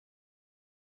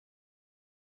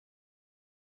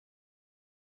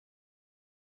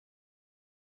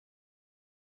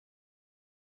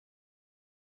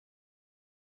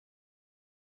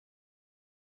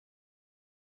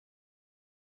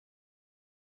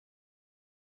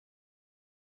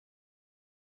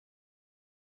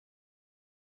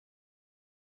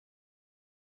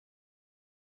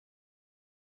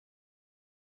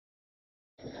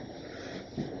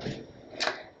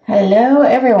Hello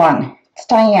everyone, it's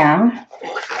Diane.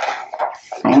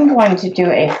 I'm going to do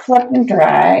a flip and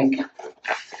drag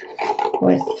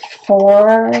with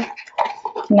 4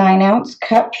 9-ounce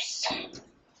cups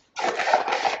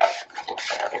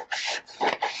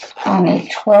on a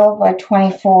 12 by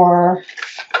 24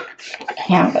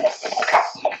 canvas.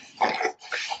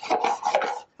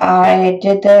 I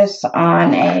did this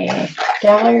on a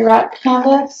gallery wrap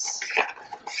canvas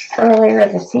earlier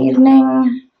this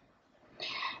evening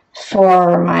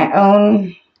for my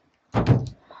own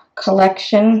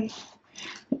collection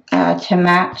to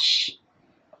match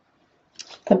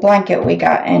the blanket we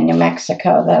got in New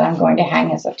Mexico that I'm going to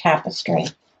hang as a tapestry.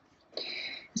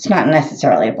 It's not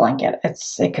necessarily a blanket,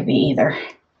 it could be either.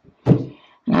 And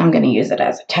I'm going to use it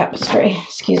as a tapestry.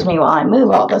 Excuse me while I move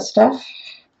all this stuff.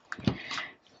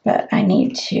 But I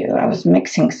was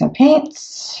mixing some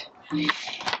paints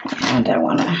and I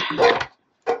want to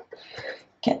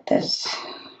get this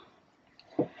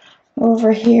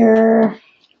over here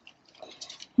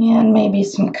and maybe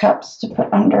some cups to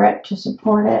put under it to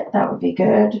support it. That would be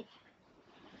good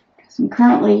because I'm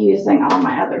currently using all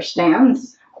my other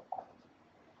stands.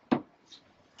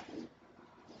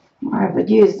 I would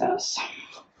use those.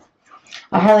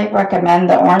 I highly recommend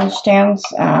the orange stands.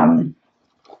 You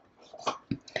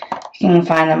can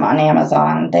find them on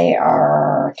Amazon. They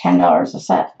are $10 a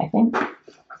set, I think.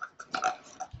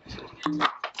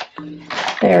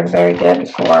 They're very good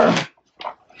for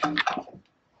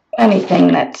anything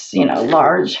that's,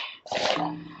 large.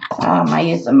 I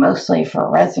use them mostly for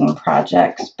resin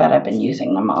projects, but I've been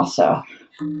using them also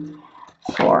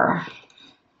for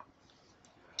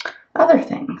other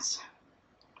things.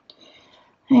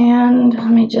 And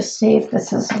let me just see if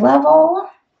this is level.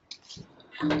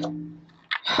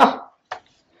 Huh.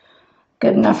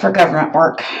 Good enough for government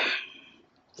work.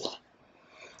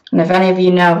 And if any of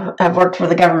you have worked for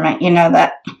the government, you know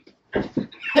that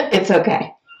it's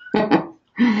okay.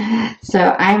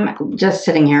 So I'm just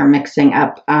sitting here mixing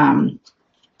up I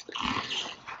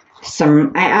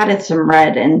added some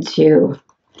red into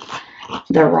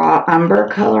the raw umber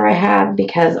color I had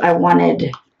because I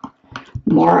wanted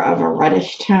more of a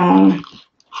reddish tone.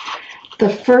 The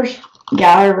first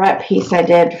gallery wrap piece I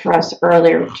did for us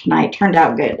earlier tonight turned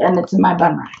out good, and it's in my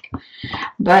bun rack.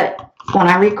 But when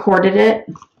I recorded it,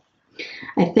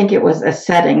 I think it was a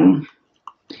setting,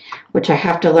 which I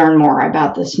have to learn more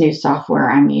about this new software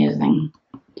I'm using.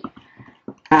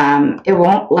 It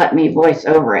won't let me voice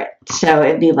over it, so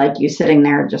it'd be like you sitting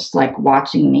there just like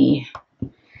watching me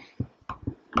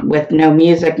with no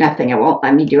music, nothing. It won't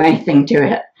let me do anything to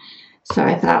it. So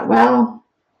I thought, well,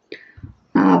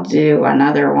 I'll do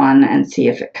another one and see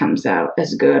if it comes out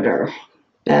as good or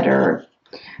better.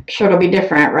 I'm sure it'll be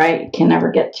different, right? You can never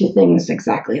get two things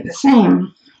exactly the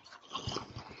same.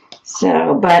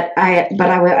 So, but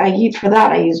for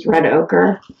that I used red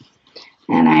ochre,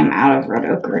 and I'm out of red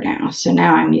ochre now. So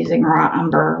now I'm using raw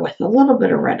umber with a little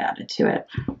bit of red added to it,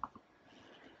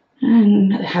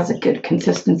 and it has a good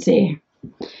consistency.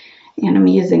 And I'm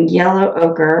using yellow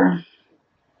ochre.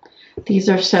 These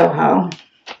are Soho.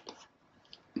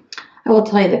 I will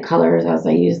tell you the colors as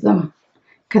I use them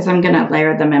because I'm going to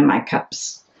layer them in my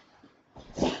cups.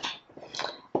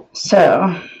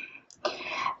 So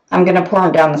I'm going to pour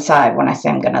them down the side when I say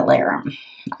I'm going to layer them.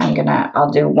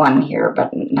 I'll do one here,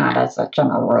 but not as a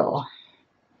general rule.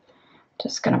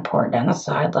 Just going to pour it down the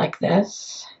side like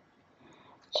this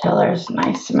till there's a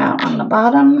nice amount on the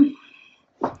bottom.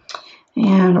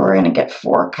 And we're going to get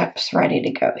 4 cups ready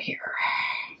to go here.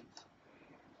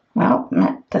 Well,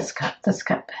 not this cup. This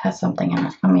cup has something in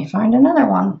it. Let me find another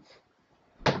one.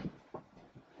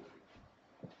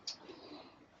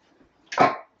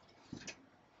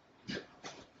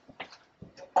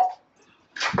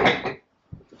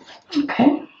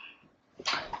 Okay.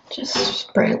 Just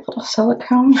spray a little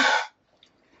silicone.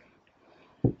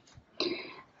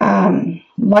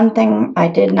 One thing I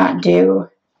did not do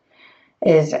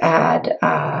is add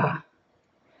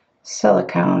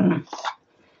silicone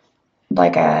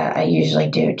like I usually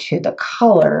do to the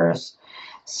colors,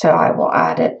 so I will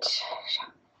add it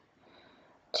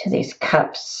to these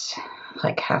cups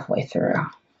like halfway through.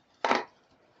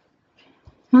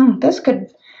 This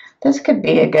could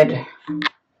be a good,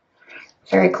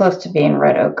 very close to being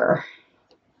red ochre.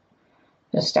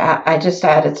 I just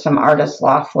added some Artist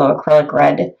Loft Flow Acrylic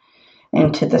Red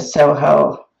into the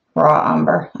Soho raw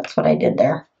umber. That's what I did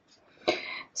there.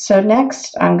 So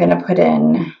next I'm going to put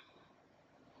in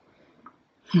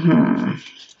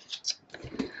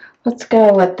let's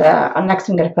go with next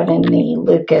I'm going to put in the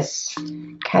Lucas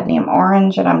Cadmium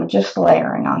Orange, and I'm just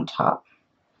layering on top.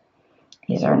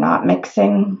 These are not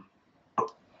mixing.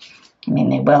 I mean,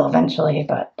 they will eventually,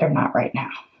 but they're not right now.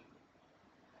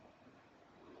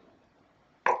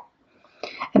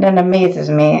 And it amazes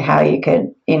me how you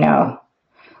could, you know,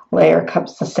 layer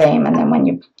cups the same, and then when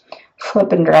you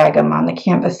flip and drag them on the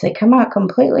canvas, they come out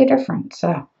completely different.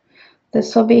 So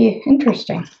this will be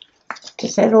interesting, to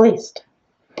say the least.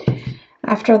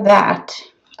 After that,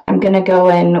 I'm going to go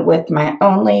in with my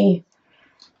only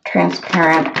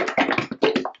transparent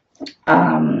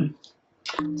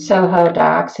Soho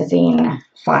Dioxazine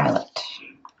Violet,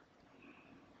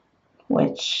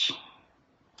 which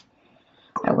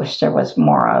I wish there was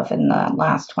more of in the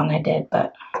last one I did,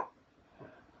 but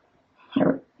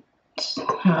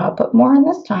I'll put more in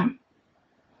this time.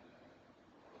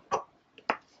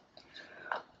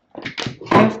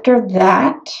 After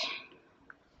that,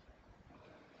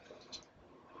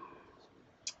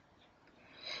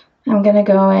 I'm going to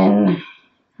go in,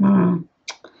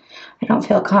 I don't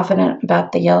feel confident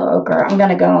about the yellow ochre. I'm going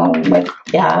to go with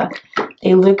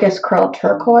the Lucas Curl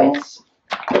Turquoise.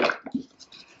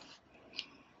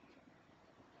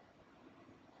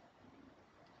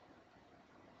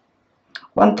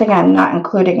 One thing I'm not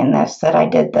including in this that I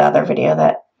did the other video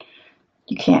that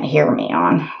you can't hear me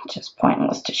on, just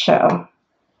pointless to show,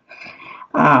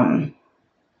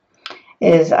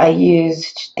 is I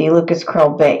used the Lucas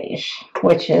Curl Beige,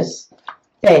 which is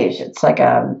beige. It's like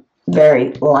a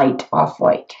very light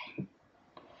off-white.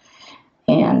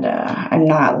 And I'm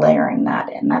not layering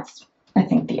that in. That's, I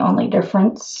think, the only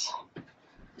difference.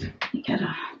 You get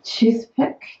a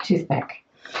toothpick.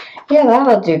 Yeah,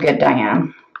 that'll do good,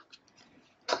 Diane.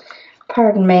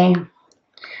 Pardon me.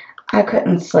 I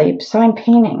couldn't sleep, so I'm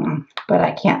painting, but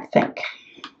I can't think.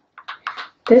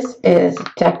 This is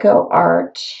Deco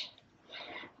Art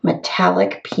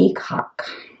Metallic Peacock,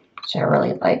 which I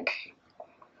really like.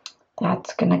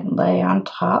 That's going to lay on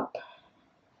top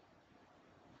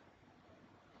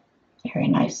very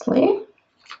nicely.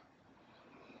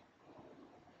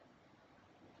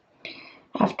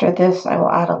 After this, I will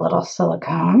add a little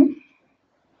silicone.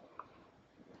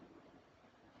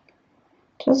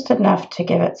 Just enough to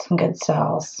give it some good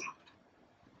cells.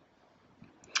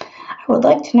 I would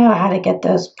like to know how to get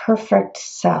those perfect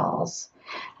cells.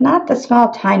 Not the small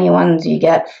tiny ones you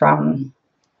get from,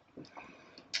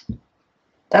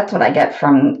 that's what I get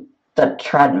from the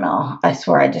treadmill. I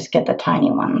swear I just get the tiny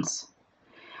ones.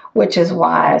 Which is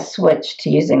why I switched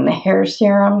to using the hair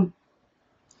serum,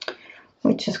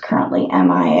 which is currently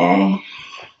MIA.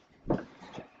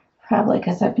 Probably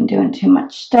because I've been doing too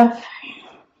much stuff.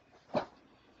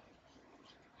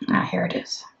 Ah, here it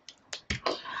is.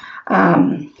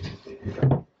 And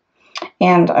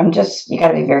I'm just, you got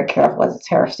to be very careful with this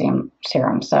hair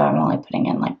serum, so I'm only putting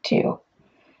in like 2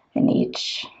 in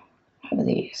each of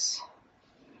these.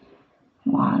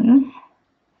 1,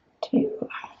 2.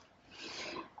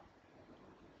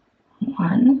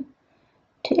 1,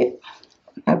 2.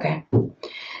 Okay.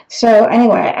 So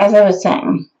anyway, as I was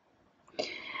saying,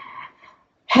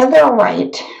 Heather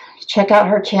Wright, check out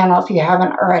her channel if you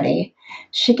haven't already.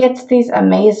 She gets these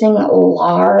amazing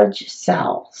large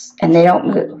cells, and they don't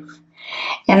move.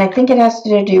 And I think it has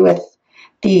to do with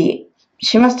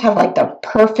she must have like the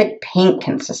perfect paint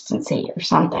consistency or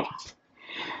something.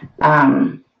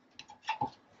 I'm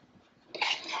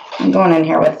going in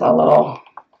here with a little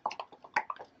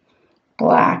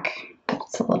black.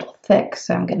 It's a little thick,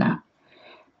 so I'm going to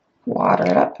water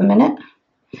it up a minute.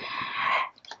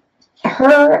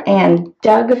 Her and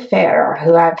Doug Fair,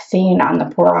 who I've seen on the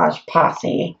Porage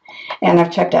Posse, and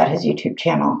I've checked out his YouTube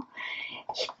channel,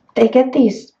 they get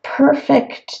these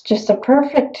perfect, just the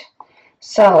perfect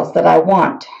cells that I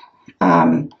want.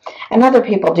 And other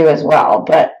people do as well,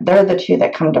 but they're the 2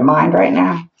 that come to mind right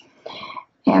now.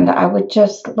 And I would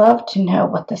just love to know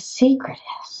what the secret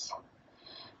is.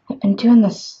 I've been doing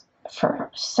this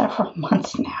for several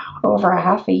months now, over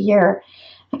half a year,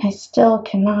 and I still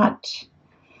cannot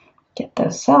get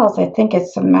those cells. I think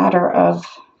it's a matter of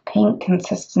paint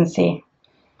consistency.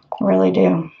 I really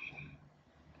do.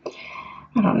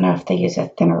 I don't know if they use a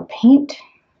thinner paint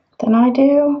than I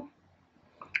do.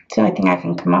 It's the only thing I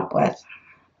can come up with.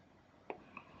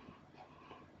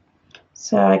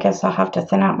 So I guess I'll have to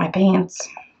thin out my paints.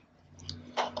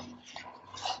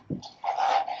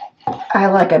 I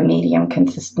like a medium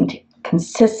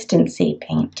consistency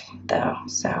paint though,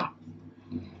 so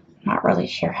I'm not really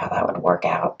sure how that would work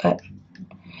out, but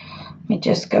let me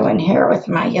just go in here with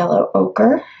my yellow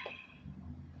ochre.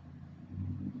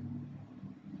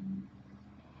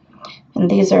 And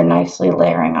these are nicely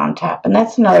layering on top. And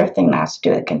that's another thing that has to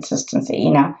do with consistency.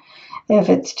 You know, if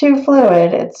it's too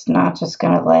fluid, it's not just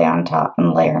going to lay on top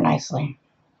and layer nicely.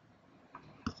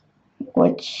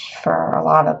 Which, for a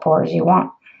lot of pours, you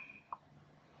want.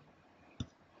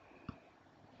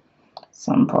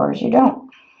 Some pours you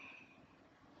don't.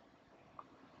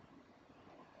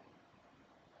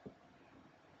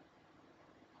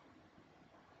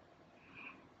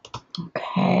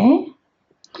 Okay.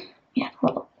 Yeah, a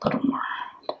little more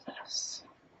to this.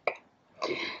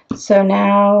 Okay. So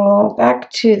now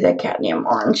back to the cadmium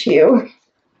orange hue.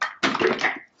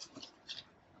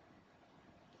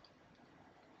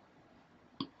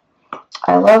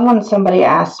 I love when somebody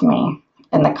asks me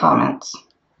in the comments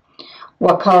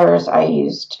what colors I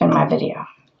used in my video.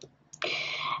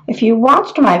 If you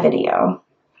watched my video,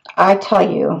 I tell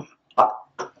you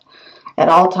at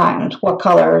all times what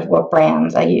colors, what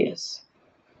brands I use.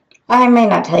 I may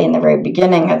not tell you in the very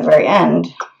beginning or the very end.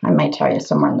 I may tell you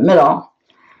somewhere in the middle.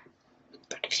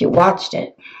 But if you watched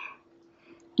it,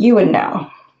 you would know.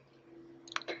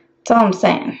 That's all I'm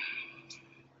saying.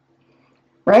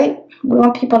 Right? We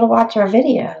want people to watch our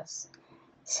videos.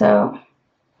 So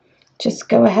just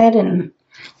go ahead and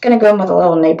I'm going to go in with a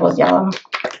little Naples yellow.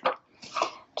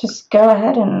 Just go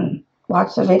ahead and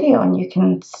watch the video and you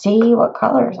can see what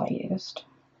colors I used.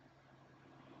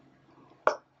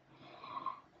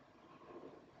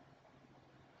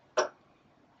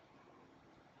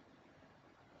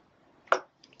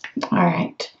 All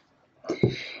right.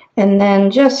 And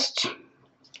then just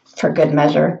for good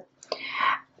measure,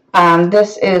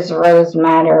 this is Rose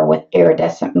Madder with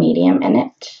iridescent medium in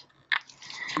it.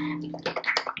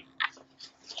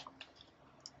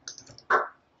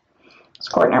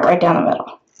 Squirting it right down the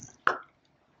middle.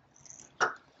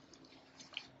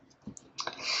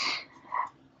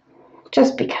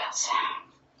 Just because.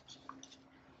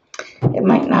 It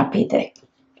might not be the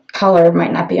color,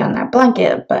 might not be on that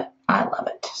blanket, but I love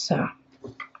it. So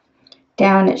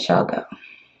down it shall go.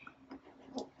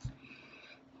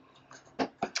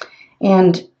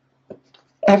 And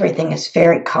everything is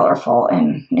very colorful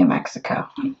in New Mexico.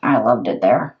 I loved it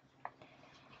there.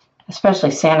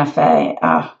 Especially Santa Fe.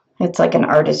 It's like an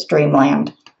artist's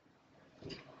dreamland.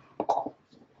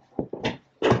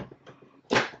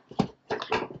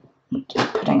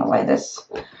 Just putting away this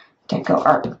Deco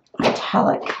Art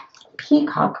metallic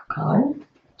peacock color,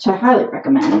 which I highly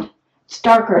recommend. It's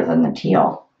darker than the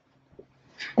teal,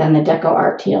 than the Deco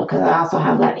Art teal, because I also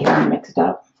have that here mixed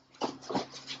up.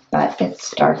 But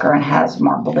it's darker and has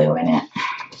more blue in it.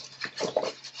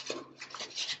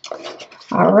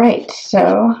 All right,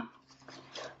 so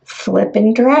flip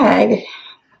and drag.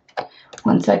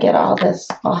 Once I get all this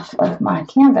off of my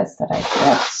canvas that I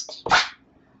just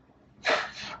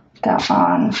got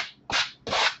on.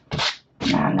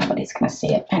 Nah, nobody's gonna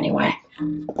see it anyway.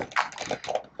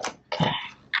 Okay.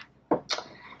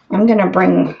 I'm gonna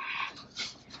bring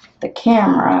the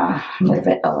camera, move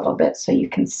it a little bit so you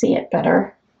can see it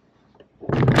better.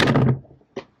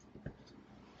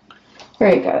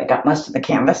 There you go, I got most of the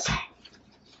canvas.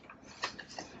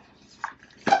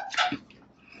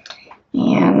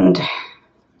 And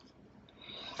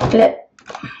flip,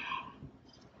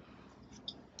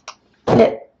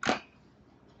 flip,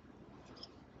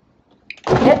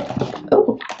 flip.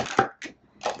 Oh,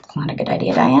 that's not a good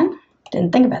idea, Diane.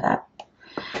 Didn't think about that.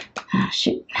 Oh,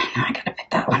 shoot, now I gotta pick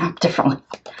that one up differently.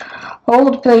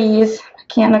 Hold, please.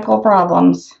 Mechanical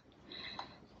problems.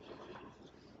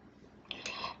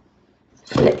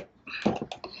 Flip.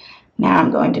 Now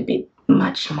I'm going to be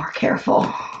much more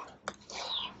careful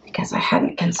because I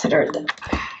hadn't considered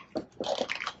that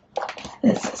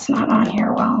this is not on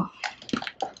here well,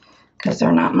 because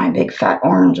they're not my big fat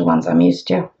orange ones I'm used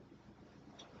to.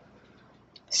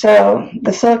 So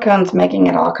the silicone's making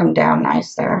it all come down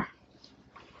nice there.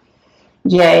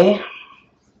 Yay.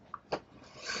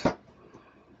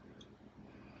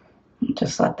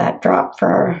 Just let that drop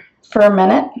for a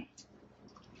minute.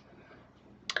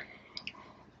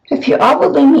 If you all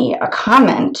would leave me a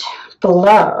comment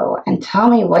below and tell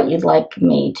me what you'd like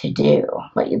me to do,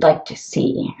 what you'd like to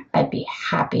see, I'd be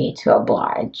happy to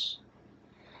oblige.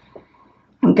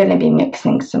 I'm going to be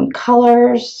mixing some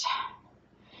colors,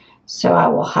 so I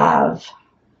will have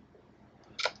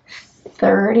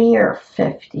 30 or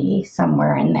 50,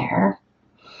 somewhere in there,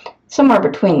 somewhere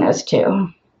between those two,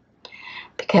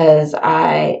 because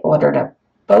I ordered a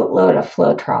boatload of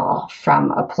FLOETROL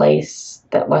from a place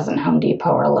that wasn't Home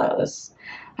Depot or Lowe's.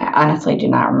 I honestly do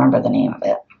not remember the name of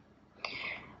it.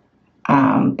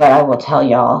 But I will tell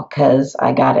y'all because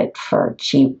I got it for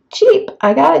cheap.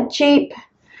 I got it cheap.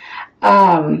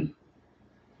 I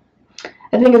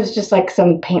think it was just like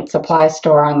some paint supply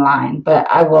store online, but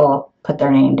I will put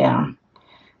their name down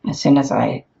as soon as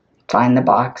I find the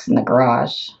box in the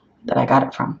garage that I got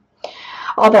it from.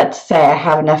 All that to say, I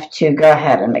have enough to go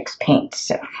ahead and mix paint.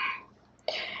 So,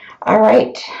 all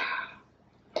right,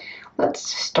 let's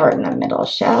start in the middle,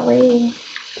 shall we?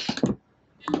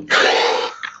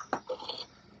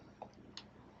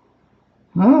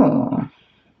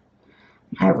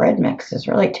 mix is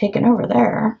really taking over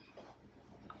there.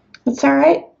 It's all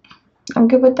right. I'm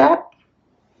good with that.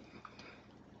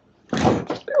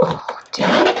 Oh,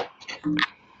 damn it. Now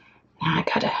I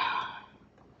gotta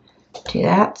do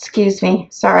that. Excuse me.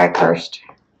 Sorry I cursed.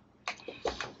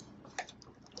 I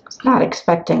was not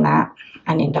expecting that.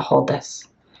 I need to hold this.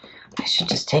 I should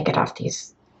just take it off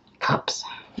these cups.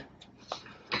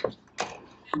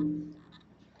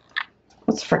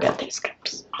 Let's forget these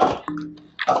cups.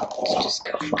 Let's just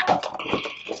go for it.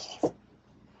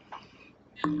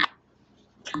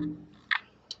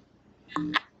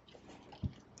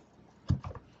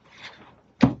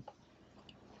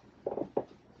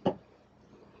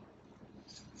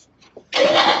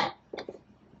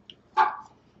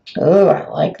 Oh, I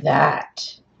like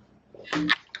that.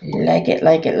 Like it,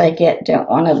 like it, like it. Don't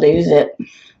want to lose it.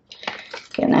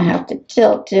 Gonna have to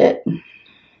tilt it.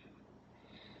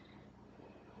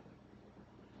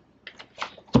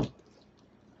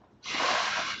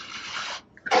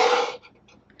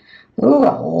 Ooh,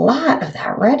 a lot of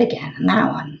that red again in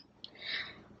that one.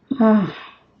 Oh,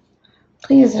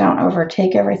 please don't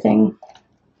overtake everything.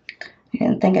 I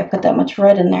didn't think I put that much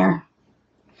red in there.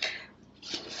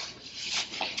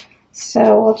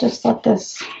 So we'll just let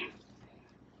this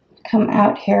come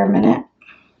out here a minute.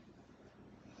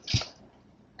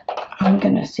 I'm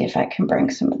going to see if I can bring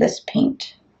some of this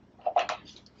paint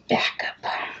back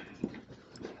up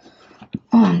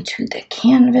onto the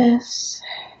canvas.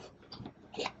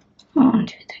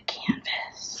 Onto the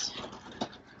canvas.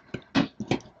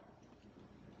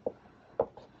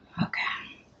 Okay.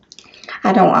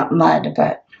 I don't want mud,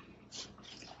 but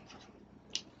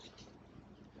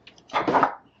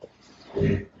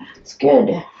that's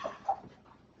good.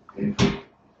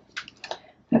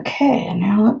 Okay,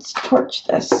 now let's torch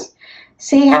this.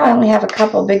 See how I only have a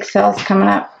couple big cells coming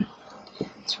up?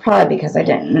 It's probably because I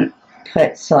didn't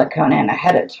put silicone in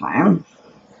ahead of time.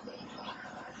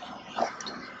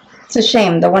 It's a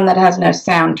shame. The one that has no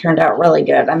sound turned out really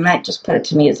good. I might just put it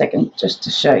to music and just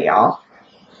to show y'all.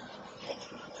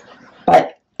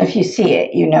 But if you see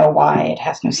it, you know why it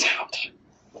has no sound.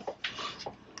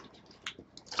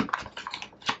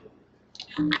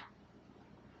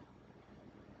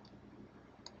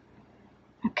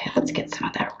 Okay, let's get some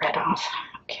of that red off. I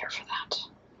don't care for that.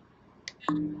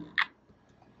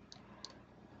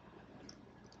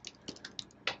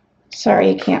 Sorry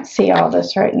you can't see all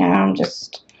this right now. I'm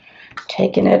just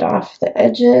taking it off the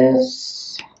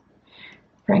edges,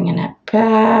 bringing it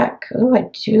back. Ooh, I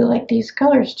do like these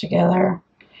colors together.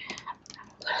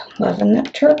 Loving the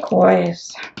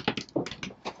turquoise.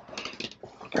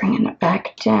 Bringing it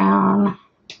back down.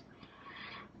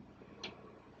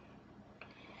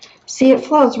 See, it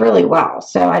flows really well,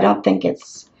 so I don't think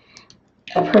it's,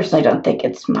 I personally don't think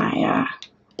it's my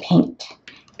paint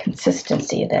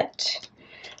consistency that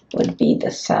would be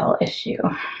the cell issue.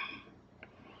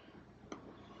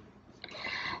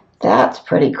 That's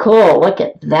pretty cool. Look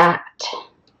at that.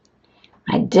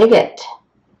 I dig it.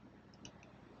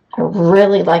 I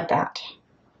really like that.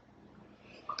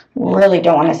 Really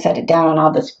don't want to set it down on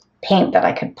all this paint that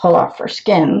I could pull off for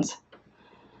skins.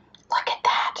 Look at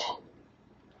that.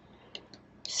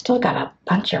 Still got a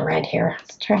bunch of red here.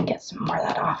 Let's try and get some more of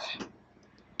that off.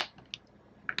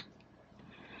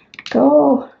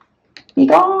 Go. Be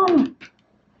gone.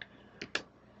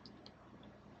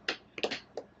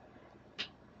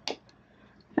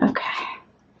 Okay.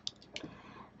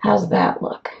 How's that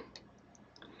look?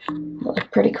 That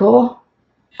look pretty cool?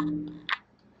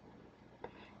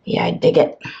 Yeah, I dig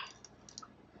it.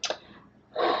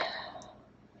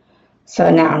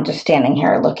 So now I'm just standing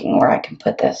here looking where I can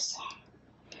put this,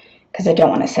 because I don't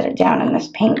want to set it down in this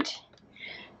paint.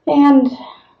 And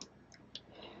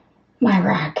my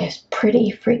rack is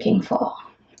pretty freaking full.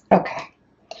 Okay.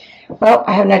 Well,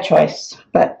 I have no choice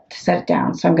but to set it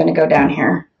down, so I'm going to go down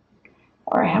here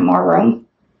where I have more room.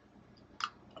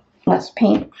 Less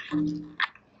paint.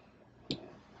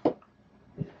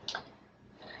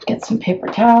 Get some paper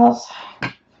towels.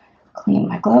 Clean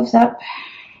my gloves up.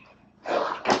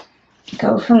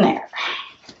 Go from there.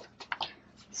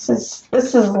 This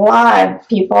is live,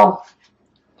 people.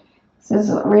 This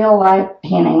is real life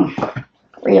painting.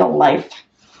 Real life.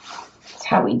 That's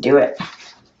how we do it.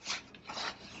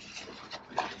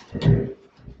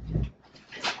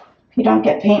 If you don't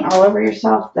get paint all over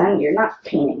yourself, then you're not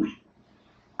painting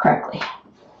correctly.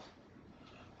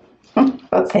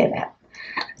 Let's say that.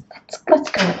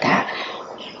 Let's go with that.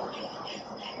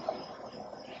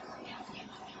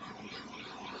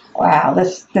 Wow,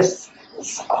 this is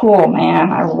cool,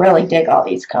 man. I really dig all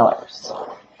these colors.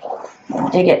 I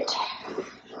dig it.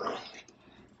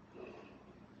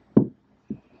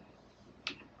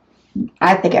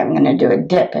 I think I'm going to do a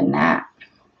dip in that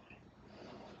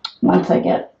once I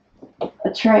get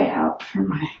the tray out for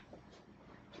my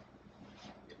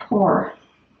pour.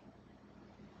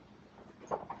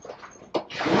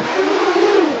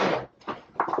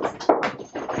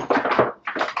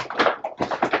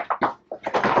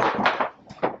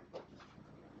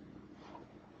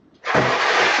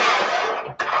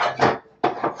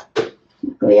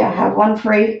 I have one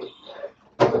free.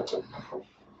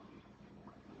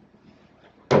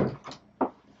 I'm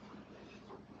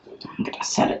going to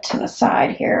set it to the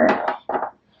side here.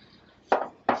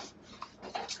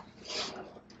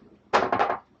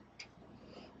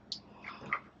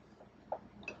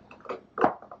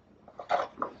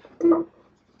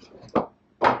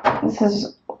 This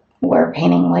is where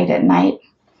painting late at night,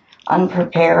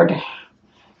 unprepared,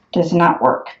 does not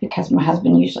work because my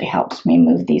husband usually helps me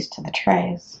move these to the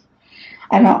trays.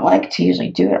 I don't like to usually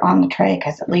do it on the tray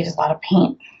because it leaves a lot of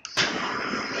paint.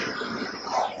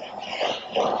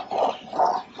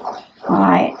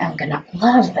 I am gonna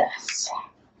love this.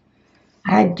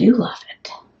 I do love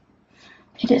it.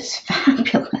 It is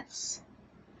fabulous.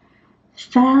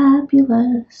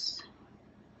 Fabulous.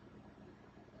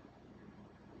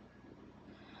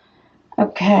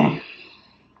 Okay.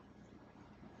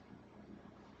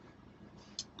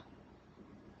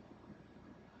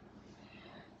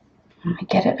 Let me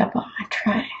get it up on my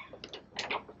tray.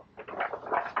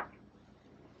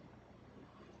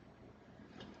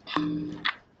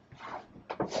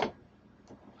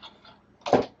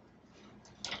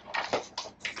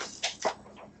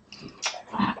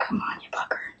 Oh, come on, you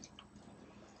bugger.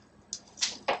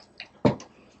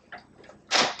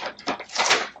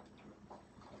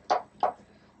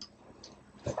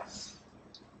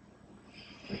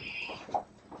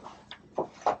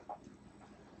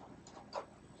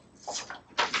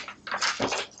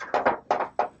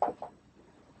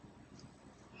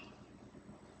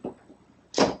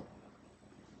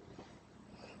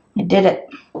 I did it.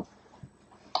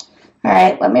 All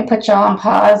right, let me put y'all on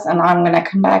pause and I'm going to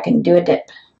come back and do a dip.